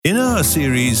In our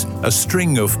series, A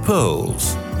String of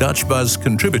Pearls, Dutch Buzz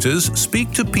contributors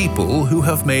speak to people who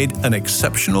have made an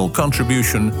exceptional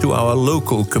contribution to our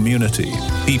local community.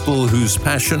 People whose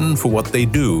passion for what they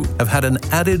do have had an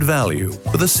added value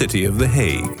for the city of The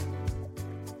Hague.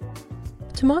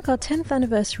 To mark our 10th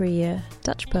anniversary year,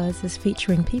 Dutch Buzz is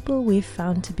featuring people we've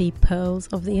found to be pearls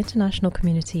of the international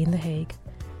community in The Hague.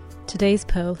 Today's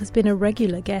pearl has been a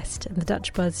regular guest in the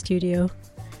Dutch Buzz studio.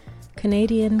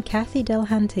 Canadian Cathy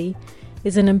Delhanty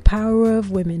is an empowerer of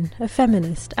women, a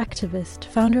feminist, activist,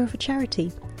 founder of a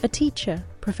charity, a teacher,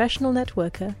 professional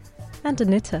networker, and a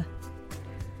knitter.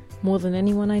 More than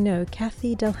anyone I know,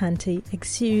 Cathy Delhanty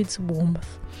exudes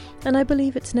warmth, and I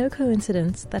believe it's no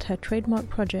coincidence that her trademark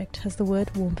project has the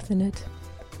word warmth in it.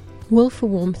 Wool for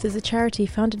Warmth is a charity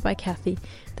founded by Cathy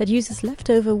that uses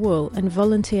leftover wool and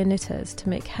volunteer knitters to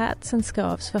make hats and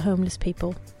scarves for homeless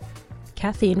people.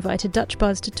 Cathy invited Dutch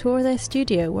Buzz to tour their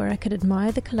studio, where I could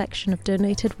admire the collection of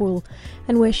donated wool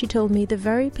and where she told me the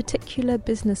very particular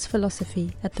business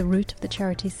philosophy at the root of the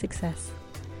charity's success.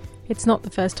 It's not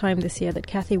the first time this year that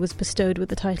Cathy was bestowed with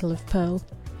the title of Pearl.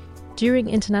 During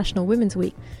International Women's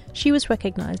Week, she was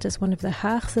recognised as one of the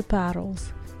Haagse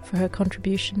Parels for her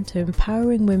contribution to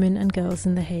empowering women and girls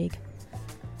in The Hague.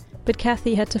 But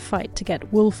Cathy had to fight to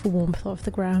get Wool for Warmth off the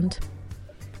ground.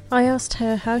 I asked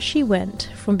her how she went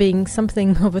from being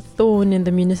something of a thorn in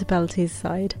the municipality's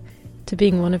side to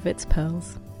being one of its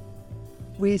pearls.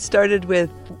 We started with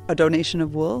a donation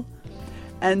of wool,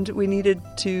 and we needed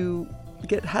to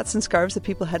get hats and scarves that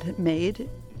people had made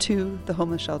to the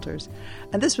homeless shelters.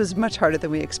 And this was much harder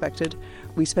than we expected.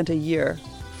 We spent a year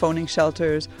phoning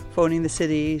shelters, phoning the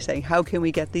city, saying, how can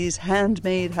we get these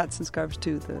handmade hats and scarves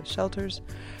to the shelters?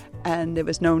 And it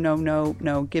was no,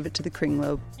 give it to the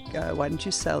Kringloop. Why don't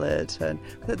you sell it? And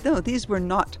no, these were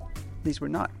not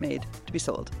made to be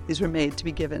sold. These were made to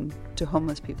be given to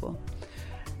homeless people.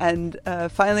 And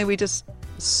finally, we just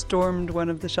stormed one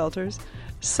of the shelters,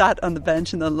 sat on the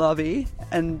bench in the lobby,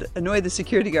 and annoyed the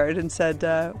security guard and said,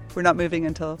 "We're not moving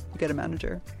until we get a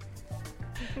manager."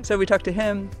 So we talked to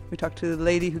him, we talked to the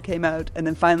lady who came out, and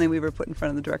then finally we were put in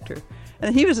front of the director.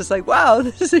 And he was just like, "Wow,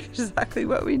 this is exactly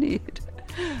what we need."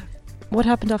 What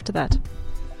happened after that?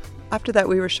 After that,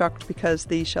 we were shocked because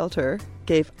the shelter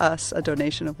gave us a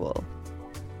donation of wool.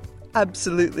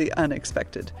 Absolutely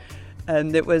unexpected.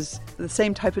 And it was the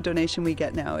same type of donation we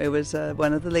get now. It was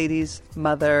one of the ladies'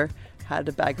 mother had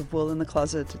a bag of wool in the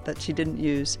closet that she didn't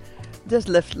use. Just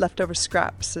leftover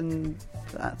scraps and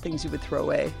things you would throw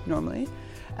away normally.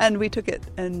 And we took it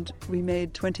and we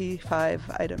made 25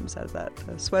 items out of that.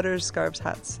 Sweaters, scarves,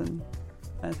 hats, and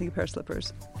I think a pair of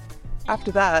slippers.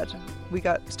 After that, we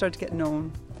started to get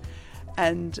known,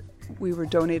 and we were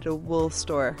donated a wool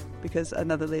store because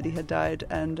another lady had died,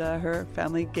 and her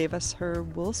family gave us her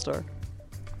wool store.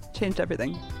 Changed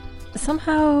everything.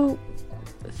 Somehow,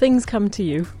 things come to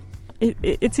you.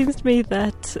 It seems to me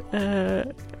that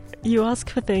you ask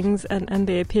for things and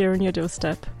they appear on your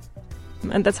doorstep.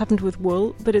 And that's happened with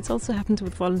wool, but it's also happened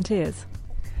with volunteers.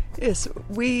 Yes,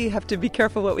 we have to be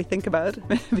careful what we think about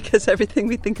because everything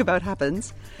we think about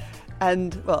happens.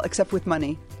 And, well, except with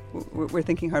money. We're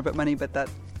thinking hard about money, but that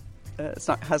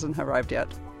hasn't arrived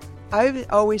yet. I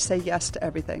always say yes to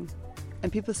everything.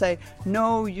 And people say,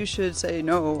 no, you should say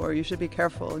no, or you should be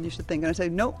careful, and you should think. And I say,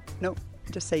 no,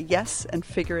 just say yes and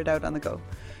figure it out on the go.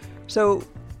 So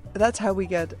that's how we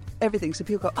get everything. So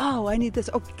people go, oh, I need this.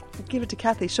 Oh, give it to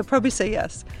Cathy. She'll probably say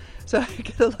yes. So I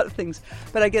get a lot of things.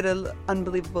 But I get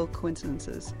unbelievable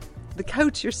coincidences. The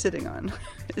couch you're sitting on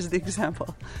is the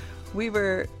example. We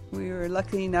were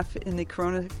lucky enough in the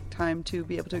Corona time to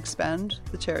be able to expand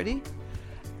the charity,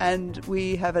 and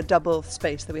we have a double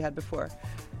space that we had before.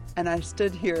 And I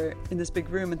stood here in this big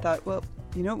room and thought, well,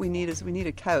 you know what we need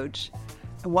a couch.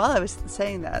 And while I was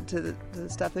saying that to the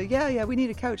staff, like, yeah, we need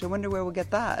a couch. I wonder where we'll get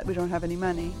that. We don't have any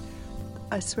money.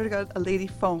 I swear to God, a lady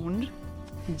phoned,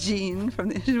 Jean,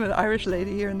 she's an Irish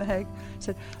lady here in The Hague,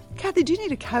 said, Cathy, do you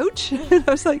need a couch? And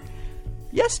I was like,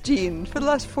 yes, Jean, for the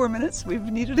last 4 minutes, we've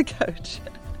needed a couch.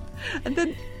 And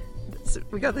then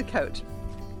we got the couch.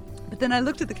 But then I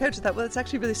looked at the couch and thought, well, it's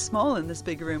actually really small in this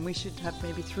big room. We should have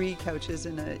maybe 3 couches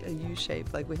in a U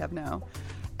shape like we have now.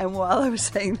 And while I was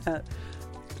saying that,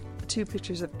 2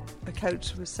 pictures of a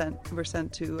couch were sent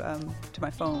to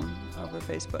my phone over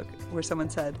Facebook, where someone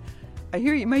said, I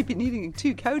hear you might be needing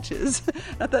 2 couches.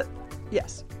 I thought,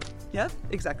 yes. Yeah,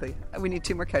 exactly. We need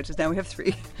 2 more couches. Now we have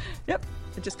 3. Yep,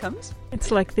 it just comes.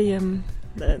 It's like the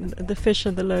fish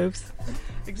and the loaves.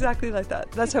 Exactly like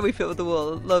that. That's how we feel with the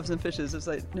wool, loaves and fishes. It's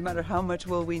like no matter how much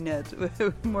wool we knit,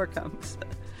 more comes.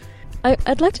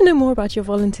 I'd like to know more about your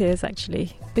volunteers,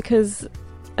 actually, because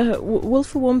Wool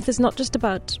for Warmth is not just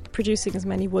about producing as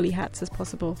many woolly hats as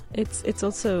possible. It's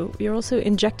also, you're also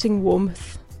injecting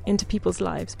warmth into people's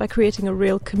lives by creating a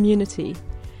real community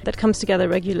that comes together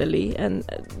regularly, and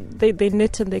they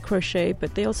knit and they crochet,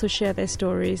 but they also share their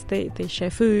stories. They share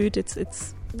food.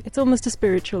 It's almost a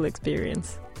spiritual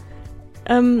experience.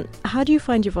 How do you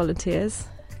find your volunteers?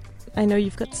 I know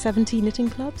you've got 70 knitting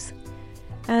clubs,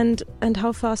 and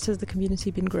how fast has the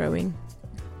community been growing?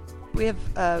 We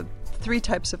have 3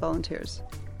 types of volunteers.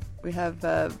 We have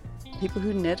people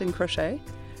who knit and crochet.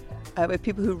 We have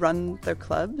people who run their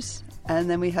clubs,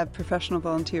 and then we have professional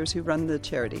volunteers who run the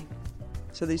charity.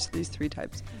 So these 3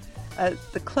 types.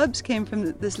 The clubs came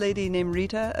from this lady named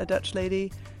Rita, a Dutch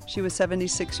lady. She was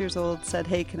 76 years old, said,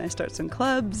 "Hey, can I start some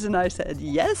clubs?" And I said,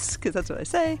 "Yes," because that's what I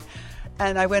say.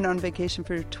 And I went on vacation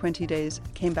for 20 days,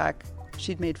 came back,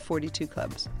 she'd made 42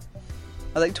 clubs.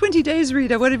 I was like, 20 days,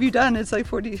 Rita, what have you done? It's like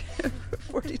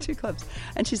 42 clubs.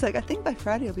 And she's like, "I think by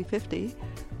Friday it'll be 50.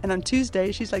 And on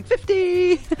Tuesday, she's like,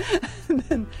 50. And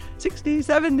then 60,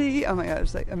 70. Oh my God,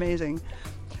 it's like amazing.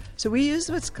 So we use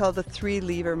what's called the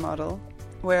 3-lever model,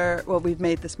 where, well, we've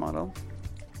made this model,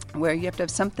 where you have to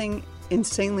have something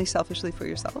insanely selfishly for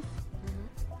yourself.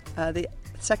 The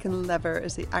second lever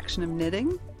is the action of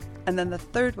knitting. And then the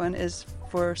third one is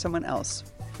for someone else,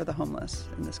 for the homeless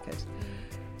in this case.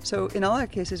 So in all our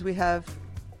cases, we have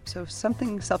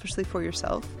something selfishly for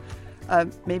yourself.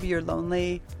 Maybe you're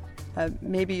lonely.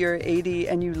 Maybe you're 80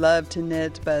 and you love to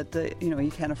knit, but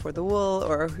you can't afford the wool,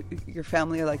 or your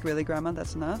family are like, "Really, Grandma,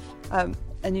 that's enough,"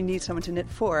 and you need someone to knit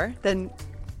for. Then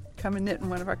come and knit in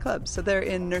one of our clubs. So they're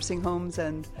in nursing homes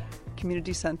and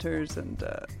community centers, and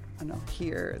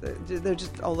here they're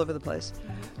just all over the place.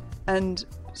 And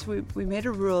so we made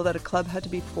a rule that a club had to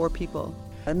be 4 people,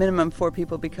 a minimum 4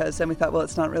 people, because then we thought, well,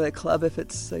 it's not really a club if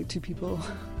it's like 2 people.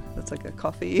 That's like a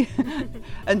coffee.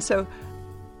 And so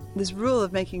this rule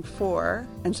of making 4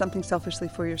 and something selfishly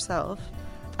for yourself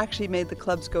actually made the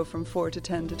clubs go from 4 to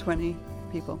 10 to 20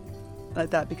 people, like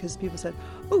that, because people said,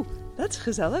 "Oh, that's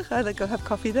gezellig, I'd like to go have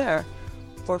coffee there."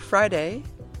 Or Friday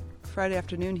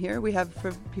afternoon here, we have,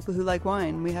 for people who like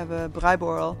wine, we have a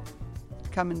breiborrel,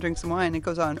 come and drink some wine. It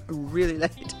goes on really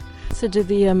late. So do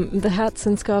the hats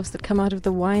and scarves that come out of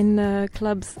the wine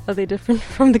clubs, are they different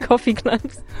from the coffee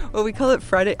clubs? Well, we call it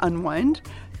Friday Unwind,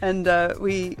 and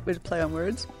we would play on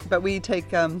words, but we take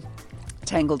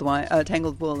tangled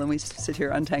wool, and we sit here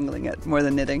untangling it more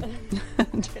than knitting.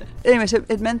 Anyway, so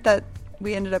it meant that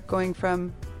we ended up going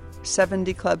from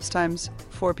 70 clubs times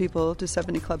 4 people to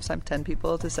 70 clubs times 10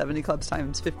 people to 70 clubs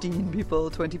times 15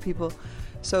 people, 20 people.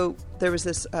 So there was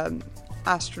this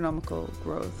astronomical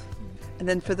growth. And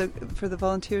then for the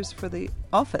volunteers for the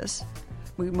office,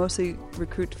 we mostly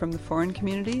recruit from the foreign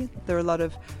community. There are a lot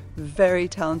of very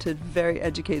talented, very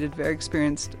educated, very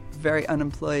experienced, very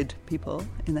unemployed people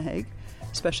in The Hague,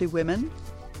 especially women.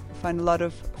 I find a lot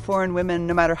of foreign women,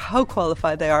 no matter how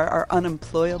qualified they are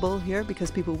unemployable here because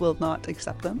people will not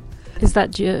accept them. Is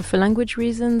that for language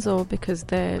reasons, or because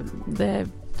their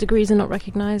degrees are not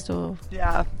recognised, or?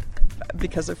 Yeah,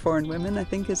 because they're foreign women, I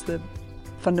think, is the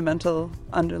fundamental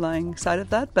underlying side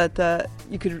of that. But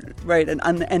you could write an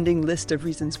unending list of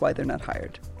reasons why they're not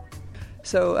hired.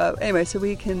 So anyway, so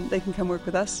they can come work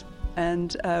with us,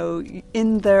 and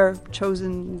in their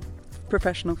chosen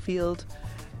professional field,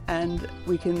 and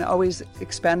we can always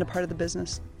expand a part of the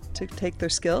business to take their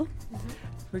skill. Mm-hmm.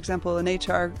 For example, an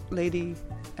HR lady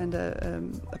and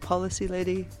a policy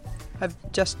lady have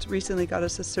just recently got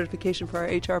us a certification for our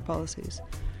HR policies.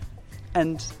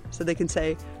 And so they can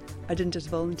say, "I didn't just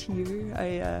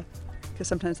volunteer," because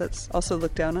sometimes that's also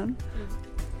looked down on.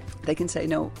 Mm-hmm. They can say,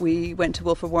 "No, we went to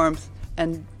Wool for Warmth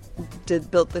and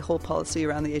built the whole policy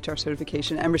around the HR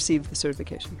certification and received the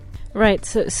certification." Right,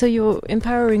 so you're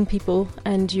empowering people,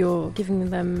 and you're giving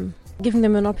them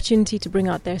an opportunity to bring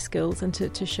out their skills and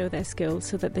to show their skills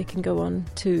so that they can go on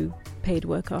to paid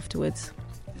work afterwards.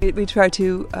 We try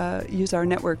to use our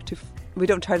network we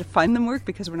don't try to find them work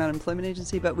because we're not an employment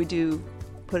agency, but we do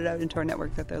put it out into our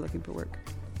network that they're looking for work.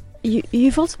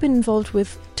 You've also been involved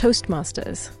with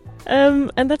Toastmasters,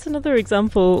 and that's another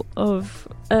example of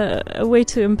a way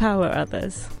to empower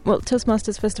others. Well,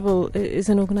 Toastmasters, first of all, is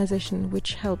an organisation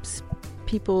which helps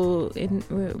people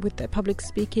with their public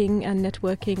speaking and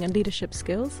networking and leadership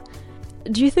skills.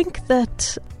 Do you think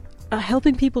that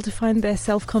helping people to find their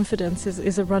self-confidence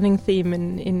is a running theme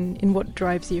in what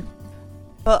drives you?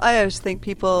 Well, I always think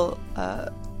people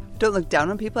don't look down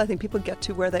on people. I think people get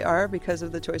to where they are because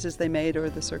of the choices they made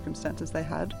or the circumstances they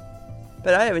had.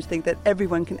 But I always think that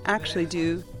everyone can actually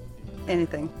do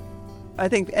anything. I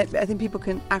think people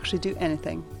can actually do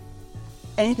anything.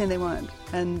 anything they want,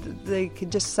 and they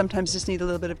could sometimes just need a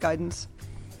little bit of guidance.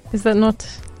 Is that not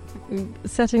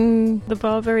setting the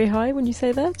bar very high when you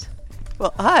say that?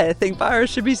 Well, I think bars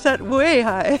should be set way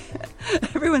high.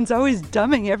 Everyone's always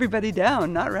dumbing everybody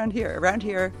down. Not around here. Around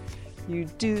here, you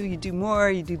do more,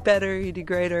 you do better, you do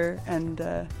greater,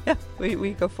 and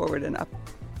we go forward and up.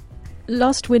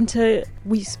 Last winter,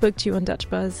 we spoke to you on Dutch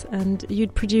Buzz, and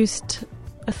you'd produced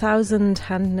 1,000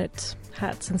 hand-knit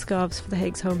hats and scarves for The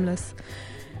Hague's homeless.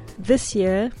 This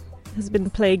year has been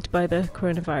plagued by the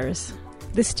coronavirus.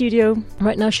 This studio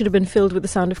right now should have been filled with the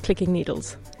sound of clicking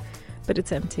needles, but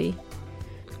it's empty.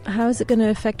 How is it going to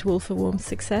affect Wool for Warmth's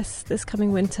success this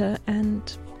coming winter,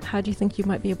 and how do you think you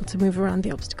might be able to move around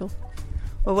the obstacle?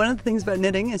 Well, one of the things about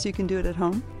knitting is you can do it at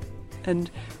home.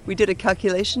 And we did a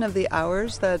calculation of the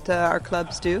hours that our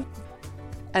clubs do.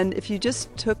 And if you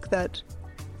just took that,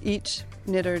 each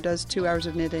knitter does 2 hours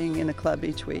of knitting in a club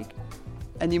each week,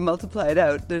 and you multiply it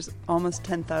out, there's almost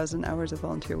 10,000 hours of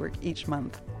volunteer work each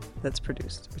month that's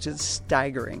produced, which is a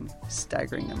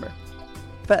staggering number.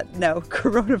 But now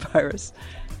coronavirus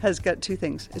has got two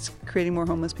things. It's creating more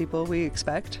homeless people, we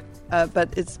expect,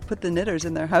 but it's put the knitters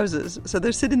in their houses. So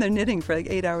they're sitting there knitting for like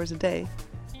 8 hours a day.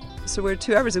 So we're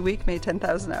 2 hours a week, made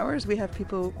 10,000 hours. We have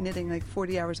people knitting like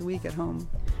 40 hours a week at home.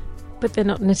 But they're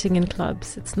not knitting in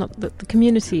clubs. It's not that the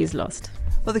community is lost.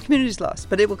 Well, the community's lost,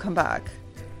 but it will come back.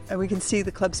 And we can see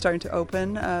the clubs starting to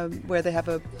open, where they have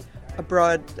a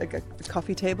broad like a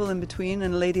coffee table in between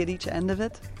and a lady at each end of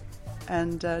it.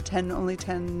 And only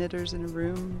 10 knitters in a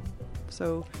room.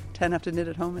 So 10 have to knit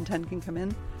at home and 10 can come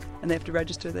in. And they have to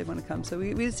register they want to come. So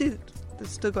we see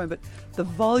it's still going. But the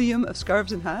volume of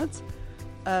scarves and hats,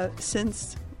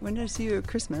 since, when did I see you at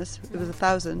Christmas? It was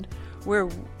 1,000. We're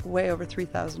way over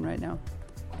 3,000 right now.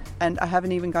 And I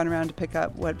haven't even gone around to pick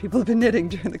up what people have been knitting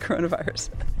during the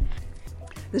coronavirus.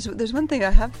 There's one thing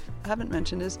I haven't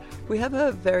mentioned is we have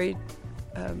a very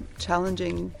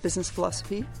challenging business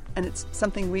philosophy, and it's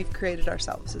something we've created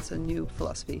ourselves. It's a new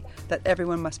philosophy that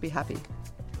everyone must be happy.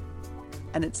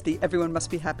 And it's the everyone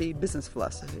must be happy business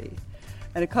philosophy.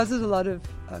 And it causes a lot of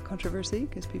controversy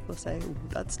because people say,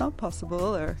 that's not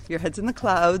possible, or your head's in the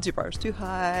clouds, your bar's too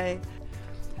high.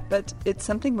 But it's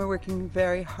something we're working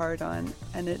very hard on,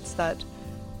 and it's that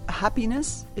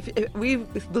happiness. If we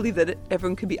believe that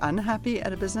everyone could be unhappy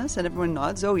at a business, and everyone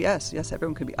nods, oh yes,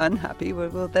 everyone could be unhappy,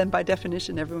 well then by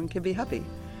definition everyone can be happy.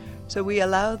 So we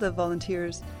allow the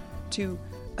volunteers to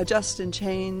adjust and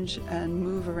change and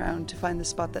move around to find the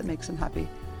spot that makes them happy.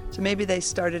 So maybe they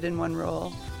started in one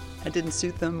role, it didn't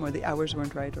suit them, or the hours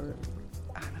weren't right, or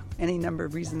I don't know, any number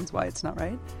of reasons why it's not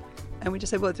right. And we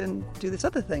just say, well, then do this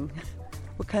other thing.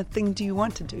 What kind of thing do you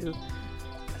want to do?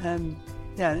 And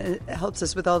it helps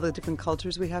us with all the different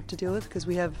cultures we have to deal with, because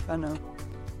we have,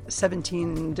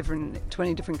 20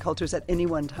 different cultures at any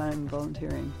one time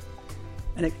volunteering.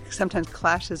 And it sometimes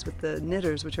clashes with the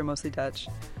knitters, which are mostly Dutch.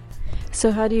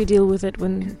 So how do you deal with it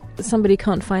when somebody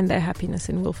can't find their happiness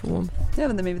in Wool for Warmth? Yeah,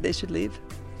 and then maybe they should leave.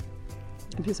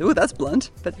 And people say, oh, that's blunt.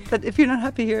 But if you're not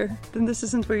happy here, then this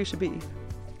isn't where you should be.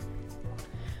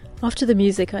 After the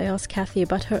music, I asked Kathy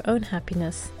about her own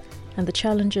happiness and the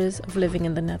challenges of living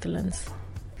in the Netherlands.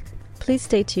 Please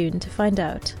stay tuned to find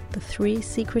out the 3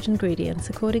 secret ingredients,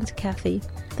 according to Kathy,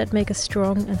 that make a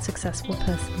strong and successful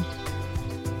person.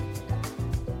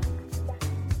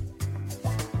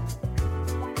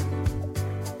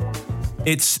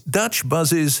 It's Dutch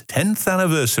Buzz's 10th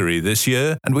anniversary this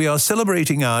year, and we are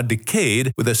celebrating our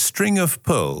decade with a string of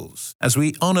pearls as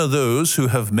we honour those who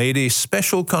have made a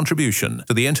special contribution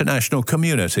to the international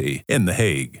community in The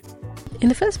Hague. In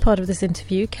the first part of this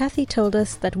interview, Kathy told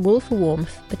us that Wool for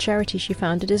Warmth, the charity she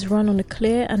founded, is run on a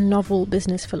clear and novel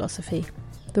business philosophy,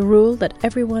 the rule that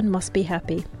everyone must be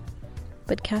happy.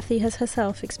 But Kathy has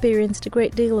herself experienced a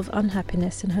great deal of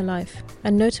unhappiness in her life,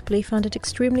 and notably found it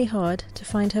extremely hard to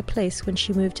find her place when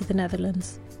she moved to the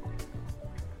Netherlands.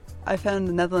 I found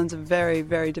the Netherlands a very,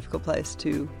 very difficult place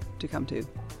to come to.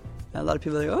 A lot of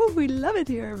people are like, oh, we love it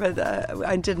here, but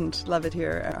I didn't love it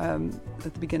here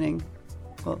at the beginning.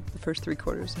 Well, the first 3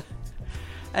 quarters.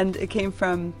 And it came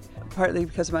from partly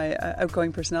because my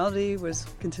outgoing personality was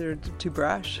considered too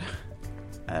brash.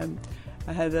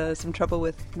 I had some trouble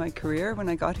with my career when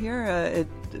I got here,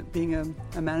 being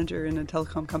a manager in a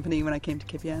telecom company. When I came to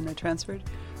KPN, I transferred,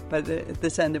 but at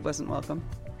this end it wasn't welcome.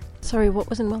 Sorry, what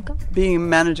wasn't welcome?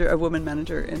 Being a woman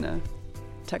manager in a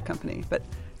tech company, but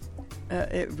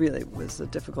it really was a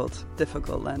difficult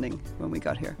landing when we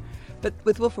got here. But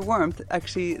with Wool for Warmth,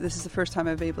 actually, this is the first time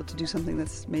I've been able to do something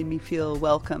that's made me feel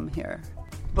welcome here.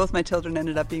 Both my children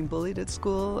ended up being bullied at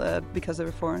school because they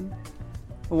were foreign.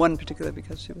 one particular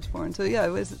because she was foreign. So yeah,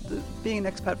 being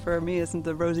an expat for me isn't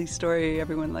the rosy story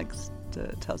everyone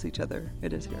tells each other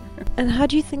it is here. And how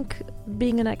do you think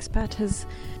being an expat has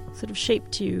sort of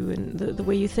shaped you and the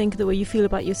way you think, the way you feel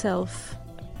about yourself?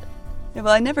 Yeah,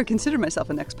 well, I never considered myself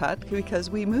an expat because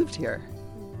we moved here.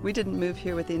 We didn't move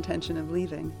here with the intention of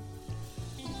leaving.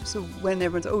 So when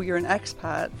everyone's, oh, you're an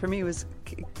expat, for me it was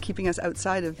keeping us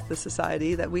outside of the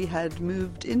society that we had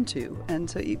moved into. And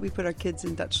so we put our kids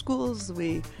in Dutch schools.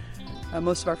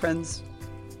 Most of our friends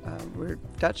were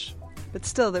Dutch. But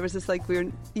still, there was this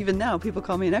even now, people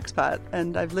call me an expat.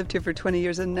 And I've lived here for 20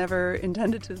 years and never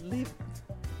intended to leave.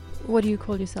 What do you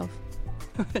call yourself?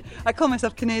 I call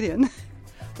myself Canadian.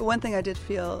 But one thing I did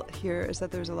feel here is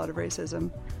that there's a lot of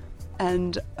racism.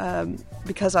 And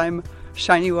because I'm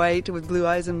shiny white with blue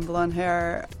eyes and blonde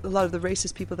hair, a lot of the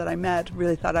racist people that I met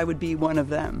really thought I would be one of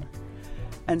them.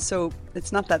 And so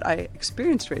it's not that I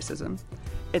experienced racism,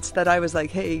 it's that I was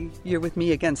like, hey, you're with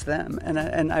me against them.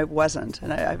 And I wasn't.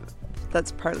 And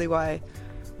that's partly why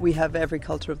we have every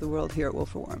culture of the world here at Wolf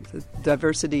for Warmth. The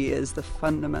diversity is the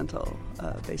fundamental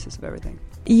basis of everything.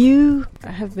 You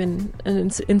have been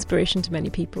an inspiration to many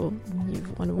people.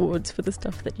 You've won awards for the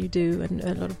stuff that you do, and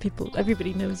a lot of people,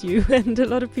 everybody knows you, and a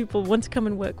lot of people want to come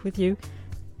and work with you.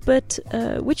 But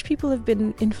which people have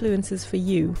been influences for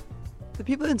you? The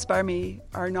people who inspire me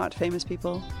are not famous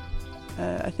people.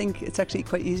 I think it's actually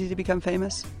quite easy to become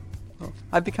famous. Well,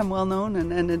 I've become well known,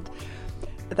 and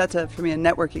that's for me a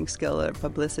networking skill, a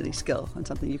publicity skill, and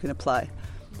something you can apply.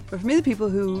 But for me, the people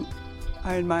who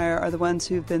I admire are the ones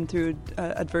who've been through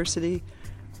adversity,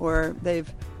 or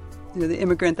they've, the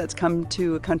immigrant that's come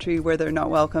to a country where they're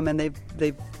not welcome, and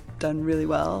they've done really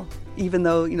well, even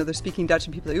though they're speaking Dutch,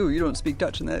 and people are like, oh, you don't speak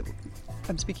Dutch, and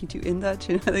I'm speaking to you in Dutch.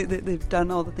 They've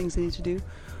done all the things they need to do,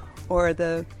 or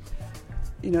the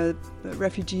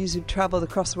refugees who traveled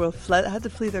across the world had to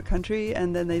flee their country,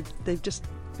 and then they've just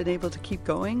been able to keep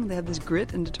going. They have this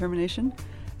grit and determination,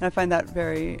 and I find that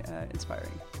very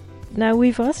inspiring. Now,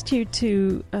 we've asked you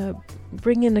to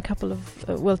bring in a couple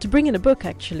of, to bring in a book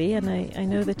actually, and I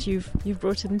know that you've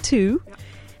brought in two,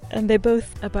 and they're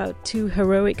both about two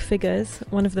heroic figures.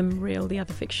 One of them real, the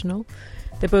other fictional.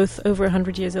 They're both over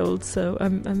 100 years old, so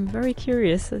I'm very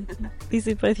curious. These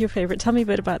are both your favourite. Tell me a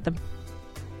bit about them.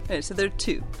 Okay, so there are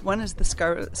two. One is the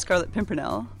Scarlet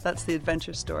Pimpernel. That's the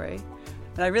adventure story.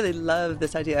 And I really love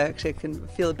this idea. Actually, I can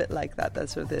feel a bit like that.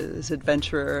 That's sort of this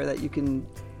adventurer that you can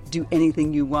do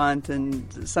anything you want,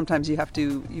 and sometimes you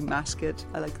mask it.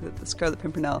 I like the Scarlet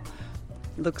Pimpernel.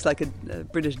 Looks like a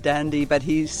British dandy, but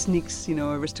he sneaks,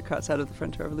 aristocrats out of the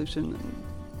French Revolution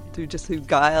through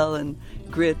guile and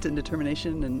grit and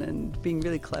determination and being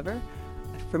really clever.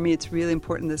 For me, it's really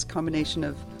important, this combination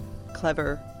of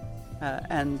clever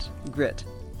and grit.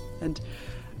 And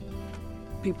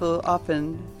people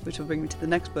often, which will bring me to the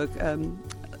next book,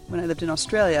 when I lived in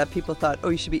Australia, people thought, oh,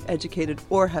 you should be educated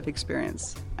or have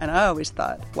experience. And I always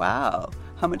thought, wow,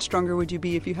 how much stronger would you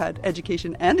be if you had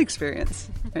education and experience,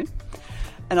 right?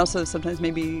 And also sometimes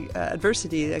maybe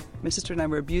adversity. Like my sister and I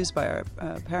were abused by our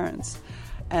parents.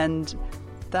 And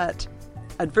that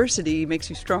adversity makes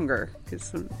you stronger.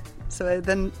 So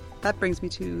then that brings me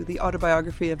to the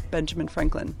autobiography of Benjamin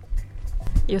Franklin.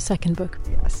 Your second book.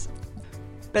 Yes.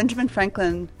 Benjamin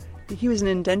Franklin, he was an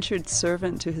indentured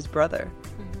servant to his brother.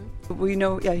 Mm-hmm. We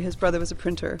know, his brother was a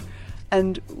printer.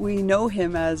 And we know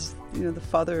him as, the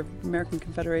father of American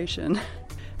Confederation.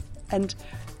 And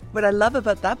what I love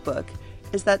about that book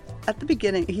is that at the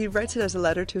beginning, he writes it as a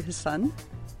letter to his son,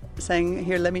 saying,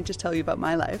 here, let me just tell you about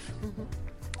my life,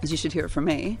 as you should hear it from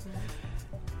me. Mm-hmm.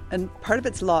 And part of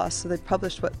it's lost, so they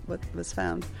published what was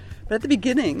found. But at the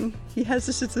beginning, he has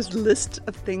this list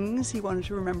of things he wanted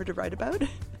to remember to write about.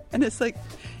 And it's like,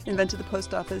 invented the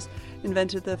post office,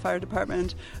 invented the fire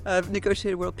department,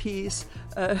 negotiated world peace,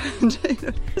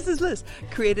 this is list.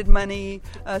 Created money,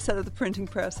 set up the printing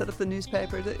press, set up the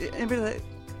newspaper.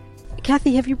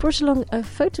 Kathy, have you brought along a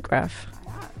photograph?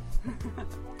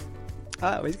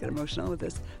 I always get emotional with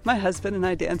this. My husband and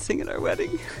I dancing at our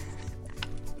wedding.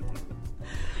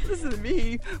 This is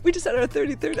me. We just had our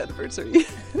 33rd anniversary.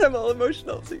 And I'm all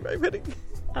emotional seeing my wedding.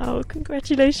 Oh,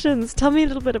 congratulations. Tell me a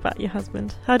little bit about your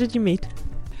husband. How did you meet?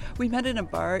 We met in a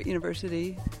bar at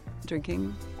university,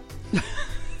 drinking.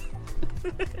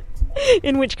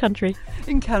 In which country?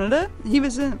 In Canada. He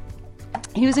was in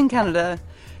Canada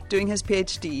doing his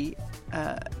PhD.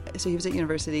 So he was at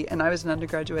university, and I was an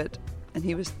undergraduate, and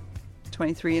he was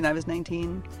 23 and I was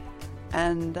 19.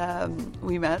 And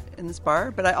we met in this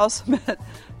bar. But I also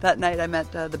that night I met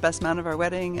the best man of our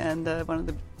wedding and one of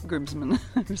the groomsmen.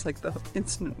 It was like the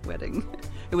instant wedding.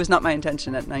 It was not my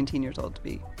intention at 19 years old to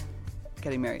be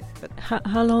getting married. But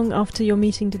How long after your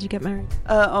meeting did you get married?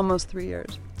 almost 3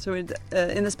 years. So in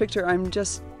this picture, I'm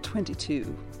just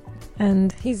 22.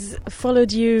 And he's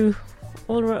followed you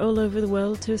all over the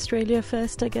world, to Australia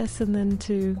first, I guess, and then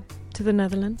to the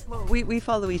Netherlands. Well, we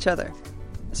follow each other.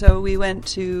 So we went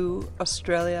to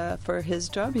Australia for his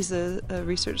job. He's a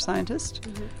research scientist.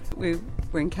 Mm-hmm.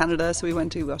 We're in Canada, so we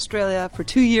went to Australia for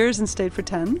 2 years and stayed for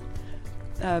 10.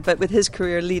 But with his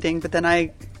career leading. But then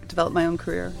I developed my own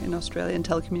career in Australia in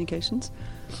telecommunications.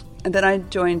 And then I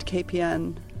joined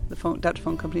KPN, the Dutch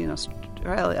phone company in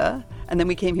Australia. And then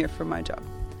we came here for my job.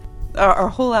 Our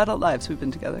whole adult lives we've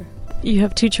been together. You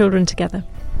have 2 children together?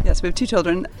 Yes, we have 2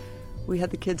 children. We had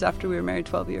the kids after we were married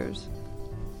 12 years.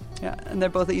 Yeah, and they're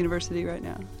both at university right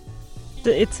now.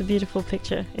 It's a beautiful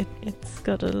picture. It's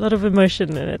got a lot of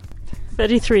emotion in it.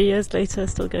 33 years later,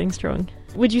 still going strong.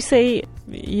 Would you say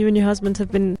you and your husband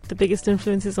have been the biggest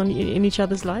influences in each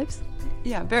other's lives?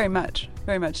 Yeah, very much,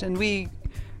 very much. And we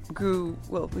grew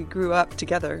up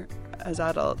together as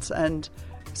adults, and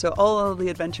so all of the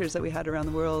adventures that we had around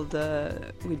the world,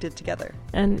 we did together.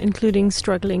 And including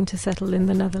struggling to settle in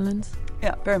the Netherlands?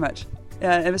 Yeah, very much.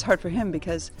 It was hard for him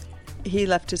because he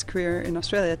left his career in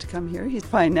Australia to come here. He's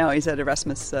fine now. He's at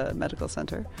Erasmus Medical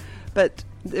Center. But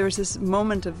there was this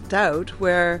moment of doubt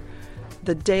where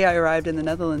the day I arrived in the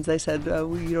Netherlands, they said,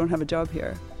 you don't have a job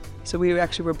here. So we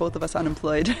actually were both of us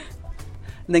unemployed.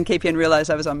 And then KPN realized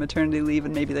I was on maternity leave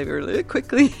and maybe they were really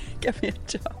quickly get me a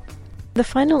job. The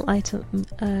final item,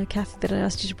 Kathy, that I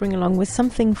asked you to bring along was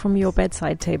something from your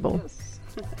bedside table. Yes.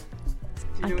 Do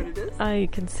you know what it is? I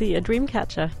can see a dream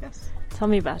catcher. Yes. Tell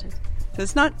me about it. So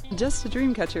it's not just a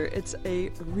dream catcher, it's a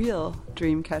real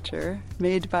dream catcher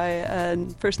made by a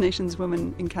First Nations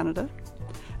woman in Canada.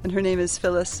 And her name is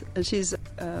Phyllis, and she's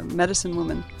a medicine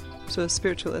woman, so a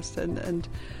spiritualist. And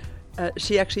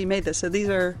she actually made this. So these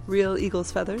are real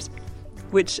eagle's feathers,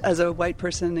 which as a white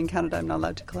person in Canada I'm not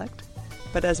allowed to collect.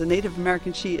 But as a Native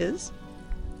American she is.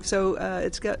 So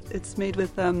it's made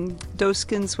with doe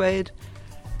skin suede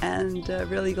and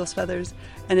real eagle's feathers.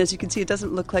 And as you can see, it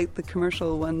doesn't look like the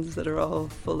commercial ones that are all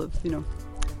full of,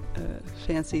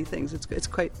 fancy things. It's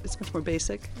much more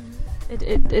basic.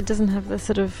 It doesn't have the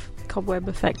sort of cobweb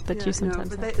effect that you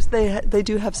sometimes have. They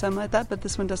do have some like that, but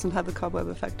this one doesn't have the cobweb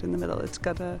effect in the middle. It's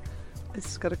got a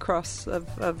cross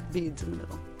of beads in the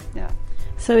middle. Yeah.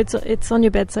 So it's on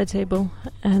your bedside table,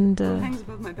 and it hangs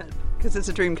above my bed because it's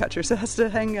a dream catcher, so it has to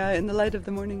hang in the light of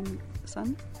the morning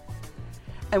sun.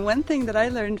 And one thing that I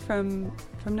learned from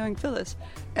knowing Phyllis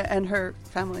and her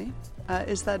family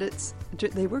is that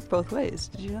they work both ways.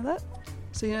 Did you know that?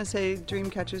 So say dream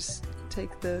catchers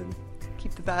keep the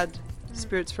bad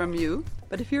spirits from you,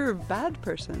 but if you're a bad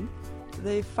person,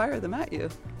 they fire them at you,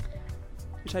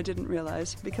 which I didn't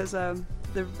realize because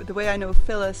the way I know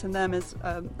Phyllis and them is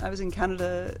I was in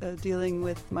Canada dealing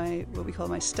with what we call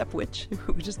my step witch,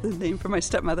 which is the name for my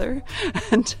stepmother,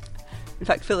 and in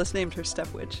fact Phyllis named her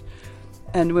step witch.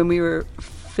 And when we were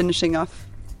finishing off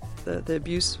the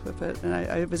abuse of it, and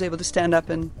I was able to stand up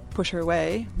and push her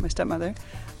away, my stepmother,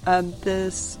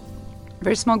 this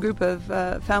very small group of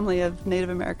family of Native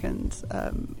Americans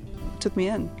took me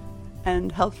in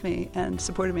and helped me and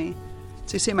supported me.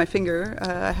 So you see my finger,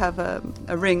 I have a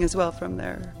ring as well from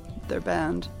their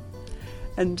band.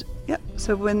 And yeah,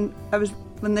 so when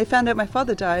they found out my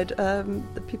father died,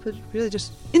 the people really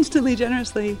just instantly,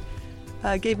 generously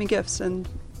gave me gifts and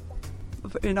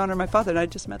in honor of my father, and I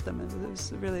just met them. It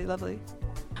was really lovely.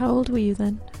 How old were you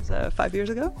then? It was 5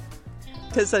 years ago.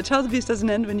 Because child abuse doesn't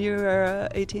end when you are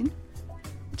 18.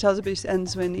 Child abuse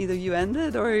ends when either you end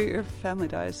it or your family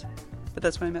dies. But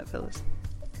that's when I met Phyllis.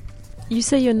 You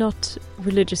say you're not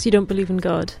religious, you don't believe in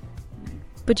God,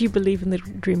 but you believe in the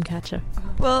dream catcher.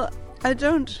 Well, I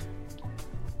don't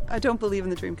believe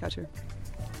in the dream catcher.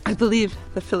 I believe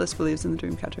that Phyllis believes in the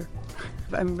dream catcher.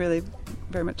 I'm really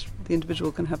very much, the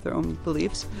individual can have their own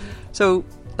beliefs. So,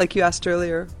 like you asked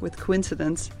earlier with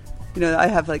coincidence, I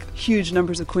have like huge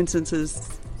numbers of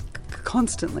coincidences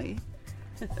constantly.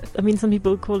 I mean, some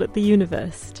people call it the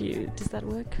universe. Does that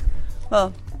work?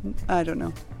 Well, I don't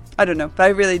know. But I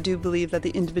really do believe that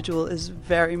the individual is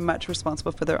very much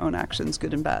responsible for their own actions,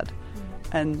 good and bad.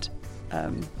 And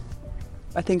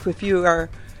I think if you are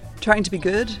trying to be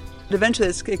good, eventually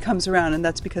it comes around, and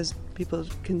that's because people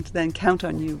can then count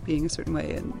on you being a certain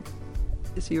way, and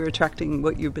so you're attracting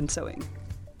what you've been sowing.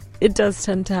 It does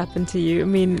tend to happen to you. I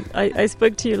mean, I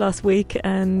spoke to you last week,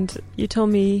 and you told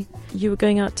me you were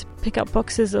going out to pick up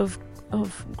boxes of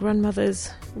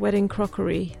grandmother's wedding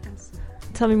crockery. Yes.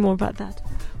 Tell me more about that.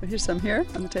 Well, here's some here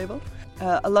on the table.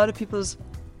 A lot of people's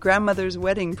grandmother's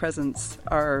wedding presents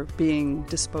are being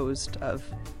disposed of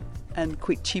and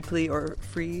quite cheaply or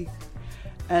free.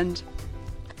 And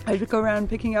I would go around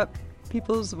picking up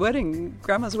people's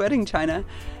grandma's wedding china,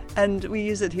 and we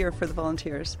use it here for the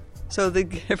volunteers. So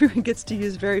everyone gets to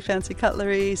use very fancy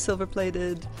cutlery,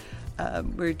 silver-plated.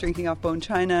 We're drinking off bone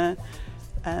china,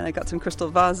 and I got some crystal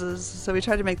vases. So we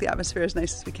try to make the atmosphere as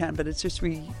nice as we can, but it's just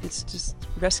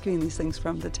rescuing these things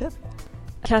from the tip.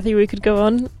 Kathy, we could go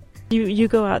on. You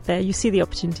go out there, you see the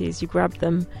opportunities, you grab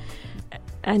them,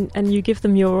 and you give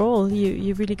them your all.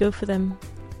 You really go for them.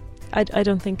 I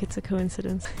don't think it's a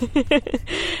coincidence.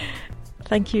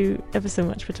 Thank you ever so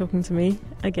much for talking to me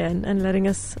again and letting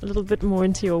us a little bit more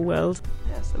into your world.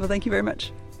 Yes, well, thank you very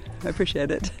much. I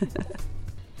appreciate it.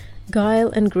 Guile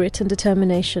and grit and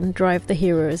determination drive the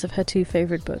heroes of her two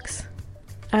favourite books.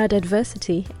 Add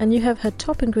adversity and you have her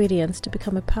top ingredients to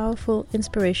become a powerful,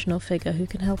 inspirational figure who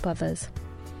can help others.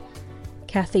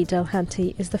 Kathy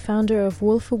Delhanty is the founder of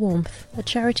Wool for Warmth, a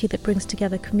charity that brings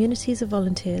together communities of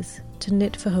volunteers to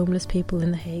knit for homeless people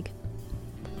in The Hague.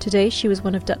 Today she was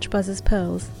one of Dutch Buzz's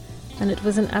Pearls, and it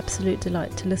was an absolute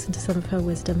delight to listen to some of her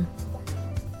wisdom.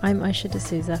 I'm Aisha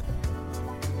D'Souza.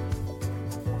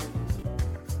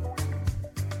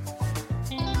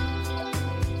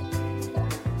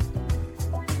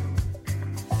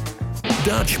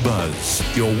 Dutch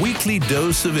Buzz, your weekly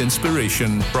dose of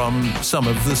inspiration from some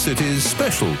of the city's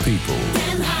special people.